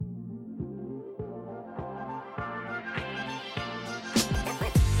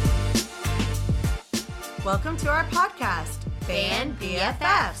Welcome to our podcast, Band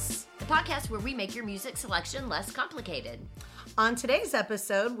BFFs, the podcast where we make your music selection less complicated. On today's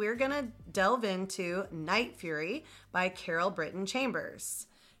episode, we're going to delve into Night Fury by Carol Brittin Chambers.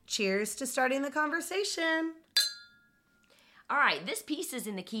 Cheers to starting the conversation. All right, this piece is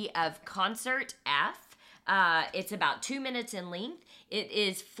in the key of concert F. It's about 2 minutes in length. It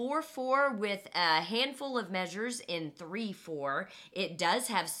is 4/4 with a handful of measures in 3/4. It does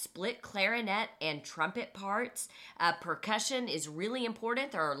have split clarinet and trumpet parts. Percussion is really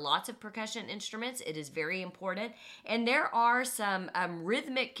important. There are lots of percussion instruments. It is very important. And there are some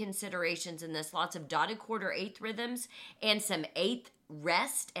rhythmic considerations in this. Lots of dotted quarter eighth rhythms and some eighth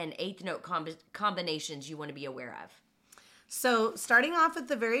rest and eighth note combinations you want to be aware of. So starting off at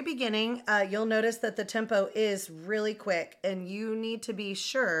the very beginning, you'll notice that the tempo is really quick, and you need to be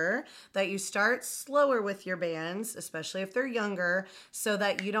sure that you start slower with your bands, especially if they're younger, so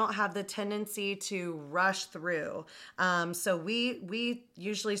that you don't have the tendency to rush through. So we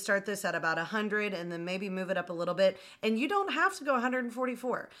usually start this at about 100 and then maybe move it up a little bit, and you don't have to go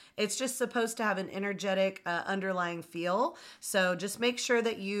 144. It's just supposed to have an energetic underlying feel. So just make sure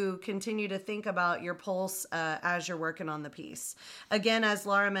that you continue to think about your pulse as you're working on the piece. Again, as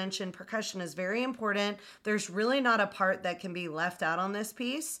Laura mentioned, percussion is very important. There's really not a part that can be left out on this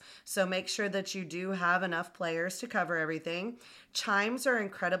piece, so make sure that you do have enough players to cover everything. Chimes are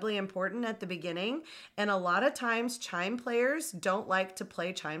incredibly important at the beginning, and a lot of times chime players don't like to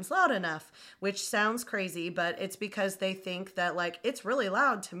play chimes loud enough, which sounds crazy, but it's because they think that like it's really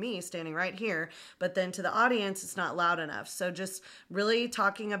loud to me standing right here, but then to the audience it's not loud enough. So just really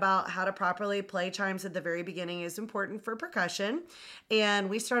talking about how to properly play chimes at the very beginning is important for percussion. And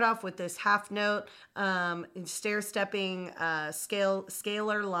we start off with this half note stair-stepping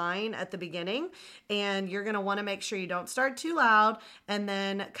scalar line at the beginning, and you're going to want to make sure you don't start too loud. And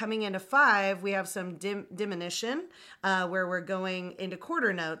then coming into 5, we have some diminution where we're going into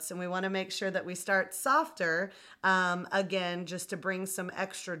quarter notes, and we want to make sure that we start softer again, just to bring some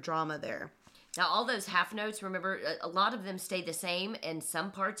extra drama there. Now, all those half notes, remember, a lot of them stay the same and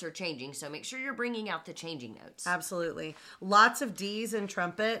some parts are changing. So make sure you're bringing out the changing notes. Absolutely. Lots of D's in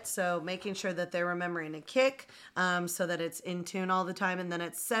trumpet. So making sure that they're remembering a kick so that it's in tune all the time. And then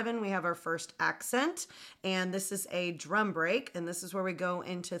at 7, we have our first accent. And this is a drum break. And this is where we go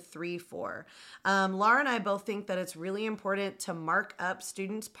into 3/4. Laura and I both think that it's really important to mark up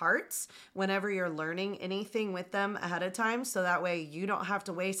students' parts whenever you're learning anything with them ahead of time. So that way you don't have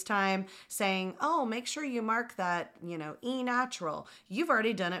to waste time saying, oh, make sure you mark that, E natural. You've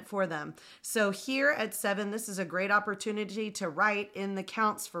already done it for them. So here at 7, this is a great opportunity to write in the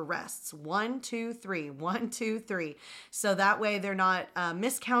counts for rests. 1, 2, 3, 1, 2, 3. So that way they're not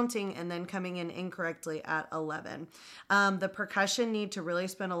miscounting and then coming in incorrectly at 11. The percussion need to really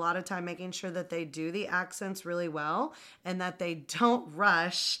spend a lot of time making sure that they do the accents really well and that they don't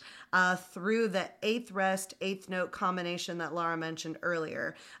rush through the eighth rest, eighth note combination that Laura mentioned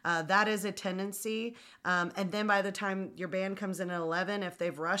earlier. That is a tendency. And then by the time your band comes in at 11, if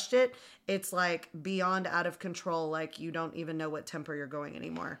they've rushed it, it's like beyond out of control. Like you don't even know what tempo you're going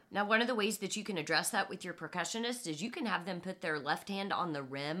anymore. Now, one of the ways that you can address that with your percussionist is you can have them put their left hand on the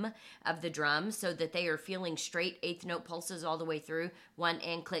rim of the drum so that they are feeling straight eighth note pulses all the way through. 1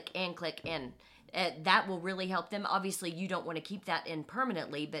 and click and click and that will really help them. Obviously, you don't want to keep that in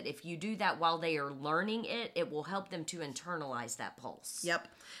permanently, but if you do that while they are learning it, it will help them to internalize that pulse. Yep.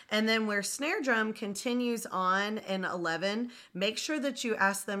 And then where snare drum continues on in 11, make sure that you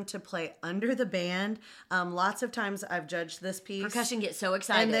ask them to play under the band. Lots of times I've judged this piece. Percussion gets so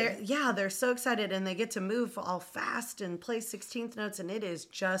excited. And they're so excited, and they get to move all fast and play 16th notes, and it is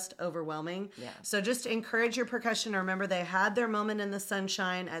just overwhelming. Yeah. So just encourage your percussion to remember they had their moment in the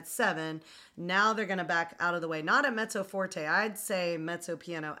sunshine at 7. Now they're going to back out of the way. Not at mezzo forte. I'd say mezzo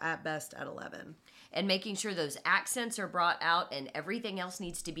piano at best at 11. And making sure those accents are brought out and everything else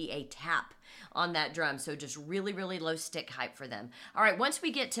needs to be a tap on that drum. So just really, really low stick height for them. All right, once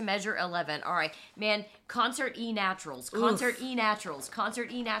we get to measure 11, all right, man, concert E naturals, concert E naturals,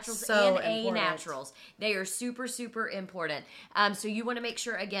 concert E naturals, so and A important. naturals. They are super, super important. So you want to make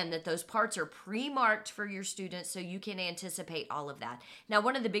sure, again, that those parts are pre-marked for your students so you can anticipate all of that. Now,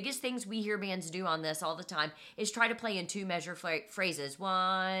 one of the biggest things we hear bands do on this all the time is try to play in 2 measure phrases.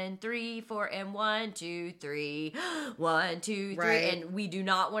 1, 3, 4, and 1, 2, 3, 1, 2, 3. Right. And we do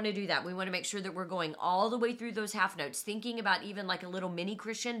not want to do that. We want to make sure that we're going all the way through those half notes, thinking about even like a little mini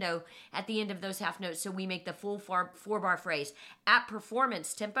crescendo at the end of those half notes so we make the full 4-bar phrase. At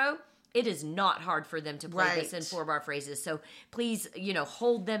performance tempo, it is not hard for them to play this in 4-bar phrases. So please,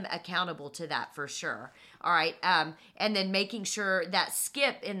 hold them accountable to that for sure. All right. And then making sure that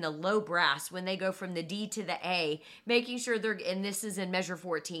skip in the low brass, when they go from the D to the A, making sure and this is in measure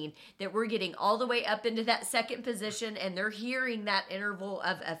 14, that we're getting all the way up into that second position and they're hearing that interval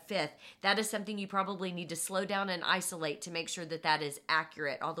of a fifth. That is something you probably need to slow down and isolate to make sure that that is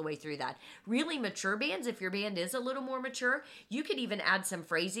accurate all the way through that. Really mature bands, if your band is a little more mature, you could even add some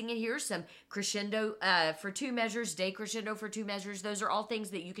phrasing in here, some crescendo for 2 measures, decrescendo for 2 measures. Those are all things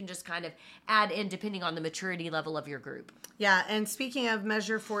that you can just kind of add in depending on the maturity level of your group. Yeah, and speaking of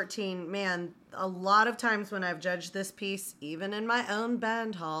measure 14, man, a lot of times when I've judged this piece, even in my own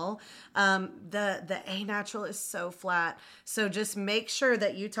band hall, the A natural is so flat. So just make sure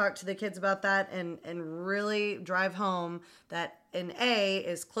that you talk to the kids about that and really drive home that an A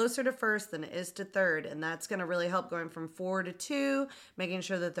is closer to first than it is to third. And that's going to really help going from 4 to 2, making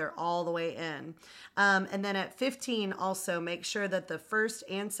sure that they're all the way in. And then at 15, also make sure that the first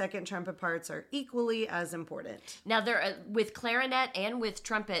and second trumpet parts are equally as important. Now, with clarinet and with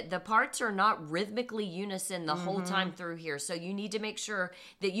trumpet, the parts are not rhythmically unison the whole time through here. So you need to make sure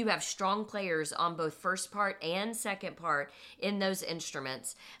that you have strong players on both first part and second part in those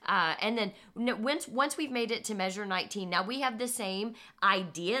instruments. And then once we've made it to measure 19, now we have the same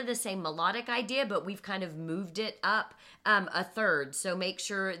idea, the same melodic idea, but we've kind of moved it up a third. So make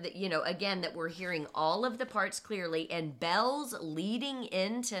sure that, again, that we're hearing all of the parts clearly, and bells leading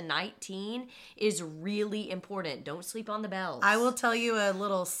into 19 is really important. Don't sleep on the bells. I will tell you a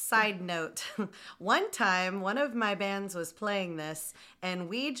little side note. One time, one of my bands was playing this, and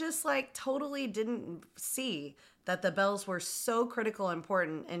we just totally didn't see that the bells were so critical and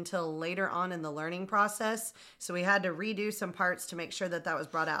important until later on in the learning process. So we had to redo some parts to make sure that that was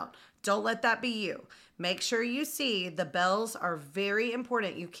brought out. Don't let that be you. Make sure you see the bells are very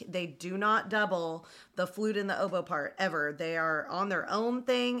important. They do not double the flute and the oboe part ever. They are on their own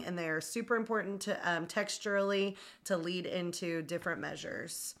thing, and they are super important to texturally to lead into different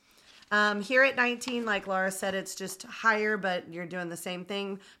measures. Here at 19, like Laura said, it's just higher, but you're doing the same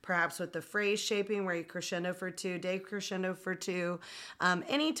thing, perhaps with the phrase shaping where you crescendo for 2, decrescendo for 2.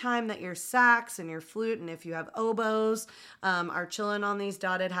 Anytime that your sax and your flute, and if you have oboes, are chilling on these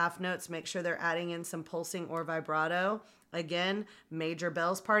dotted half notes, make sure they're adding in some pulsing or vibrato. Again, major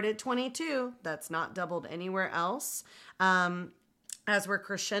bells part at 22. That's not doubled anywhere else. As we're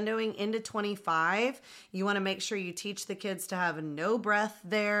crescendoing into 25, you want to make sure you teach the kids to have no breath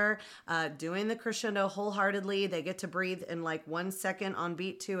there, doing the crescendo wholeheartedly. They get to breathe in 1 second on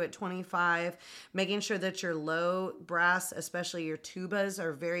beat 2 at 25, making sure that your low brass, especially your tubas,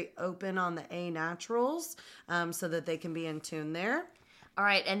 are very open on the A naturals so that they can be in tune there. All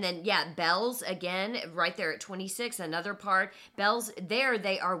right, and then, bells, again, right there at 26, another part. Bells, there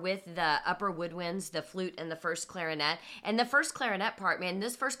they are with the upper woodwinds, the flute, and the first clarinet. And the first clarinet part, man,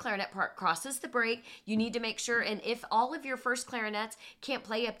 this first clarinet part crosses the break. You need to make sure, and if all of your first clarinets can't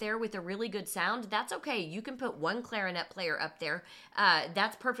play up there with a really good sound, that's okay. You can put one clarinet player up there.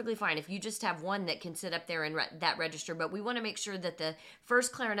 That's perfectly fine if you just have one that can sit up there in that register. But we want to make sure that the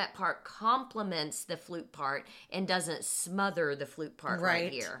first clarinet part complements the flute part and doesn't smother the flute part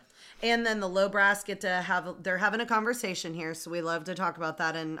right here. And then the low brass they're having a conversation here, so we love to talk about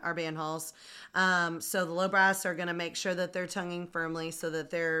that in our band halls. So the low brass are going to make sure that they're tonguing firmly so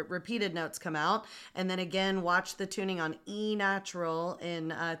that their repeated notes come out. And then again, watch the tuning on E natural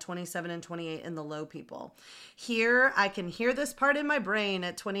in 27 and 28 in the low people. Here, I can hear this part in my brain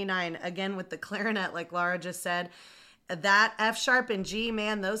at 29, again with the clarinet, like Laura just said. That F sharp and G,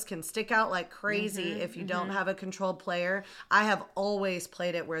 man, those can stick out like crazy if you don't have a controlled player. I have always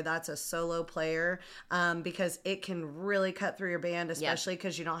played it where that's a solo player because it can really cut through your band, especially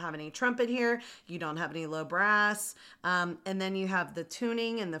because you don't have any trumpet here. You don't have any low brass. And then you have the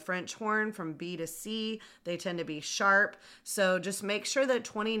tuning and the French horn from B to C. They tend to be sharp. So just make sure that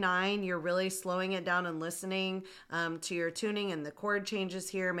 29, you're really slowing it down and listening to your tuning and the chord changes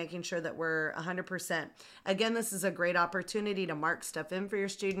here, making sure that we're 100%. Again, this is a great opportunity to mark stuff in for your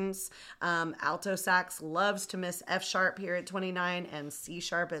students. Alto sax loves to miss F sharp here at 29 and C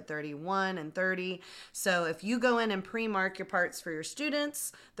sharp at 31 and 30. So if you go in and pre-mark your parts for your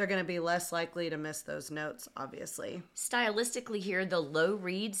students, they're going to be less likely to miss those notes, obviously. Stylistically here, the low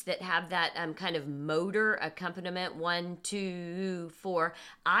reeds that have that kind of motor accompaniment, 1, 2, 4,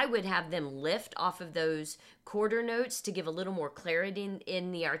 I would have them lift off of those quarter notes to give a little more clarity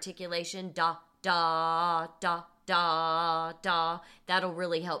in the articulation. Da, da, da, da, da. That'll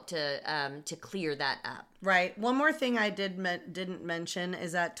really help to clear that up. Right. One more thing I didn't mention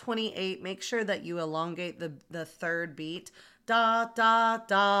is at 28, make sure that you elongate the third beat. Da, da,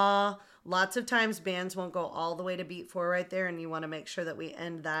 da. Lots of times bands won't go all the way to beat 4 right there, and you want to make sure that we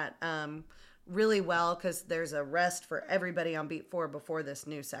end that really well because there's a rest for everybody on beat 4 before this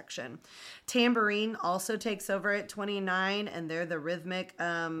new section. Tambourine also takes over at 29, and they're the rhythmic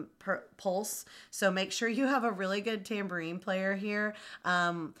pulse. So make sure you have a really good tambourine player here.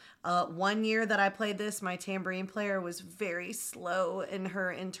 1 year that I played this, my tambourine player was very slow in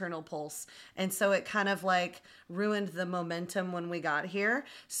her internal pulse. And so it kind of like ruined the momentum when we got here.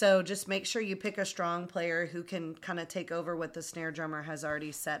 So just make sure you pick a strong player who can kind of take over what the snare drummer has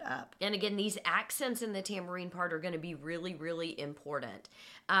already set up. And again, these accents in the tambourine part are going to be really, really important.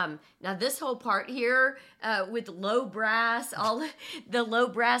 Now this whole part here with low brass, all the low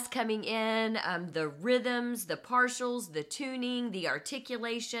brass coming in, the rhythms, the partials, the tuning, the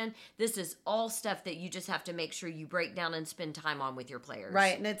articulation, this is all stuff that you just have to make sure you break down and spend time on with your players.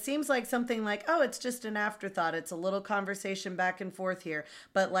 Right, and it seems like something like, oh, it's just an afterthought. It's a little conversation back and forth here.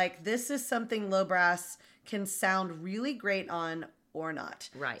 But like this is something low brass can sound really great on or not.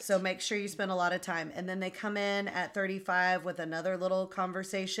 Right. So make sure you spend a lot of time. And then they come in at 35 with another little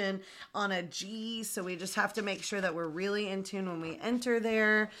conversation on a G. So we just have to make sure that we're really in tune when we enter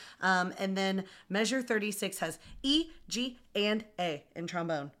there. And then measure 36 has E, G, and A in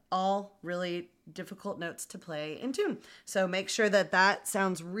trombone. All really difficult notes to play in tune. So make sure that that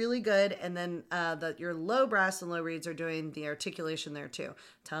sounds really good. And then that your low brass and low reeds are doing the articulation there too.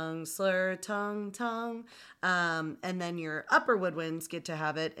 Tongue, slur, tongue, tongue. And then your upper woodwinds get to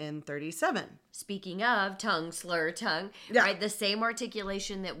have it in 37. Speaking of tongue, slur, tongue, right? The same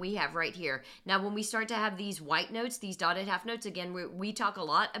articulation that we have right here. Now, when we start to have these white notes, these dotted half notes, again, we talk a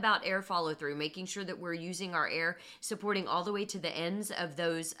lot about air follow through, making sure that we're using our air, supporting all the way to the ends of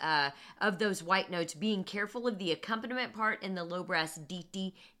those white notes, being careful of the accompaniment part in the low brass, dee,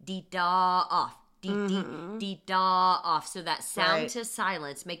 dee, dee, da, off. Dee, dee, dee, da, off. So that sound to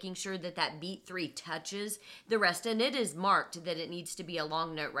silence, making sure that that beat 3 touches the rest. And it is marked that it needs to be a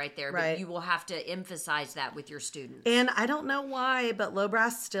long note right there, but you will have to emphasize that with your students. And I don't know why, but low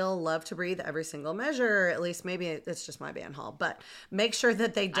brass still love to breathe every single measure. At least maybe it's just my band hall, but make sure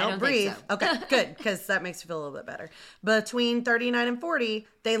that they don't breathe. Think so. Okay, good, because that makes you feel a little bit better. Between 39 and 40,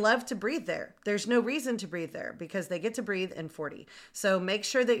 they love to breathe there. There's no reason to breathe there because they get to breathe in 40. So make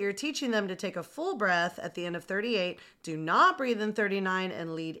sure that you're teaching them to take a full breath at the end of 38. Do not breathe in 39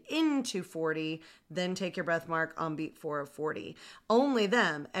 and lead into 40. Then take your breath mark on beat 4 of 40. Only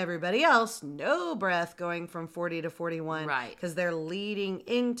them. Everybody else, no breath going from 40 to 41. Right. Because they're leading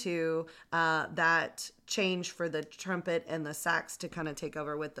into that change for the trumpet and the sax to kind of take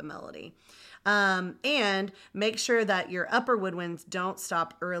over with the melody. And make sure that your upper woodwinds don't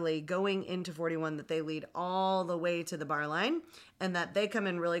stop early going into 41, that they lead all the way to the bar line, and that they come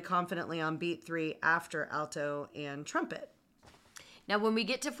in really confidently on beat 3 after alto and trumpet. Now, when we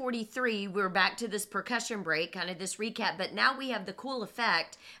get to 43, we're back to this percussion break, kind of this recap, but now we have the cool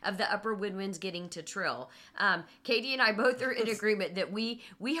effect of the upper woodwinds getting to trill. Katie and I both are in agreement that we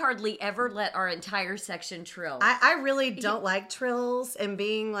hardly ever let our entire section trill. I really don't like trills, and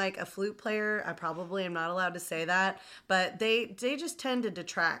being like a flute player, I probably am not allowed to say that, but they just tend to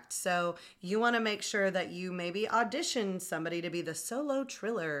detract. So you want to make sure that you maybe audition somebody to be the solo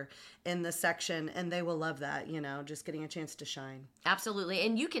triller in the section, and they will love that, just getting a chance to shine. Absolutely.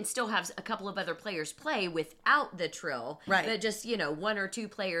 And you can still have a couple of other players play without the trill. Right. But just, 1 or 2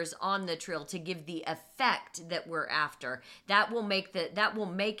 players on the trill to give the effect that we're after. That will make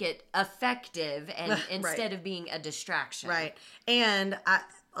it effective and instead of being a distraction. Right. And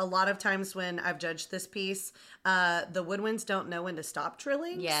a lot of times when I've judged this piece, the woodwinds don't know when to stop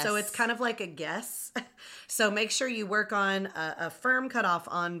trilling. Yes. So it's kind of like a guess. So make sure you work on a firm cutoff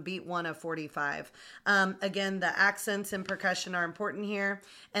on beat 1 of 45. Again, the accents and percussion are important here.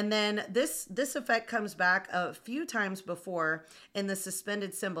 And then this effect comes back a few times before in the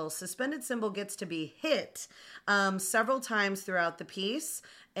suspended cymbal. Suspended cymbal gets to be hit several times throughout the piece.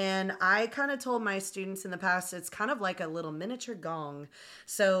 And I kind of told my students in the past, it's kind of like a little miniature gong.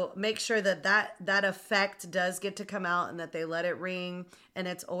 So make sure that effect does get to come out and that they let it ring. And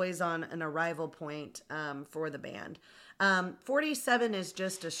it's always on an arrival point for the band. 47 is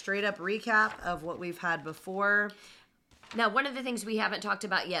just a straight up recap of what we've had before. Now, one of the things we haven't talked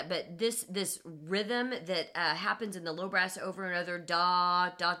about yet, but this rhythm that happens in the low brass over and over, da,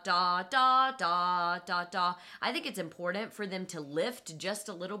 da, da, da, da, da, da. I think it's important for them to lift just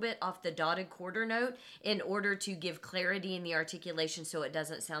a little bit off the dotted quarter note in order to give clarity in the articulation so it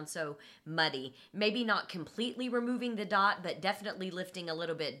doesn't sound so muddy. Maybe not completely removing the dot, but definitely lifting a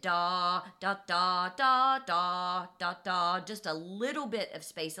little bit. Da, da, da, da, da, da, da. Just a little bit of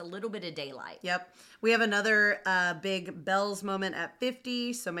space, a little bit of daylight. Yep. We have another big bells moment at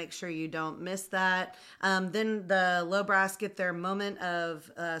 50, so make sure you don't miss that. Then the low brass get their moment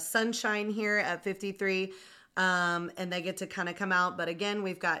of sunshine here at 53. And they get to kind of come out. But again,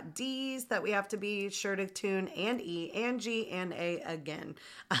 we've got D's that we have to be sure to tune, and E and G and A again.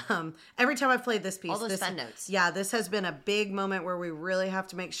 Every time I've played this piece, all those fun notes. Yeah, this has been a big moment where we really have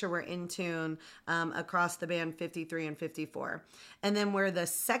to make sure we're in tune across the band 53 and 54. And then where the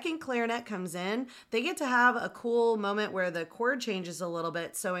second clarinet comes in, they get to have a cool moment where the chord changes a little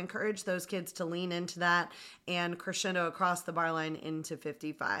bit. So encourage those kids to lean into that and crescendo across the bar line into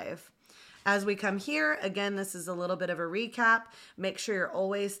 55. As we come here, again, this is a little bit of a recap. Make sure you're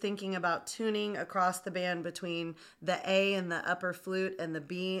always thinking about tuning across the band between the A and the upper flute and the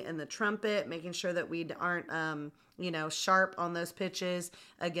B and the trumpet, making sure that we aren't, sharp on those pitches.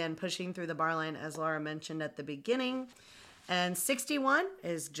 Again, pushing through the bar line, as Laura mentioned at the beginning. And 61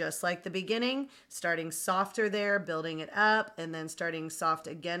 is just like the beginning, starting softer there, building it up, and then starting soft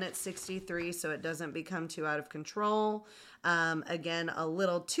again at 63 so it doesn't become too out of control. Again, a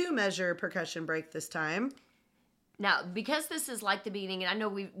little 2-measure percussion break this time. Now, because this is like the beginning, and I know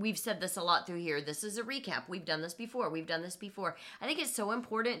we've said this a lot through here, this is a recap. We've done this before. I think it's so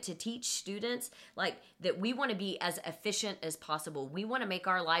important to teach students that we want to be as efficient as possible. We want to make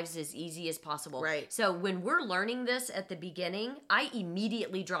our lives as easy as possible. Right. So when we're learning this at the beginning, I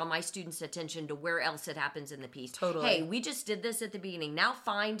immediately draw my students' attention to where else it happens in the piece. Totally. Hey, we just did this at the beginning. Now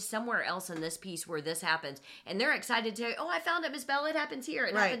find somewhere else in this piece where this happens. And they're excited to, I found it, Miss Bell. It happens here.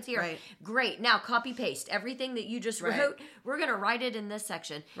 It happens here. Right. Great. Now copy paste everything that you just wrote. We're going to write it in this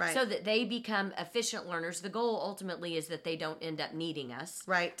section so that they become efficient learners. The goal ultimately is that they don't end up needing us.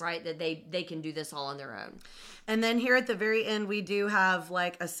 Right. That they can do this all on their own. And then here at the very end, we do have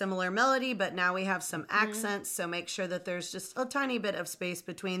a similar melody, but now we have some accents. So make sure that there's just a tiny bit of space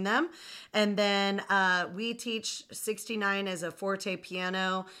between them. And then we teach 69 as a forte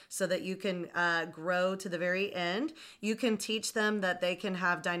piano so that you can grow to the very end. You can teach them that they can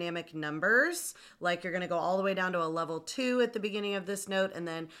have dynamic numbers. Like you're going to go all the way down to a level 2 at the beginning of this note and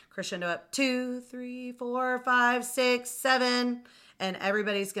then crescendo up 2, 3, 4, 5, 6, 7. And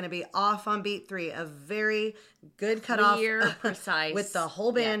everybody's going to be off on beat 3. A very good cutoff. Clear, precise. With the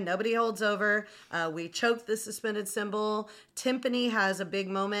whole band. Yeah. Nobody holds over. We choke the suspended cymbal. Timpani has a big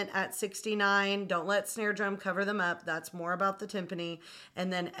moment at 69. Don't let snare drum cover them up. That's more about the timpani.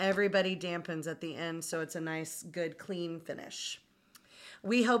 And then everybody dampens at the end. So it's a nice, good, clean finish.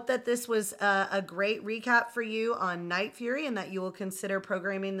 We hope that this was a great recap for you on Night Fury and that you will consider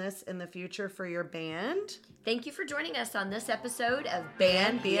programming this in the future for your band. Thank you for joining us on this episode of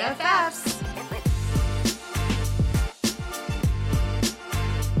Band BFFs.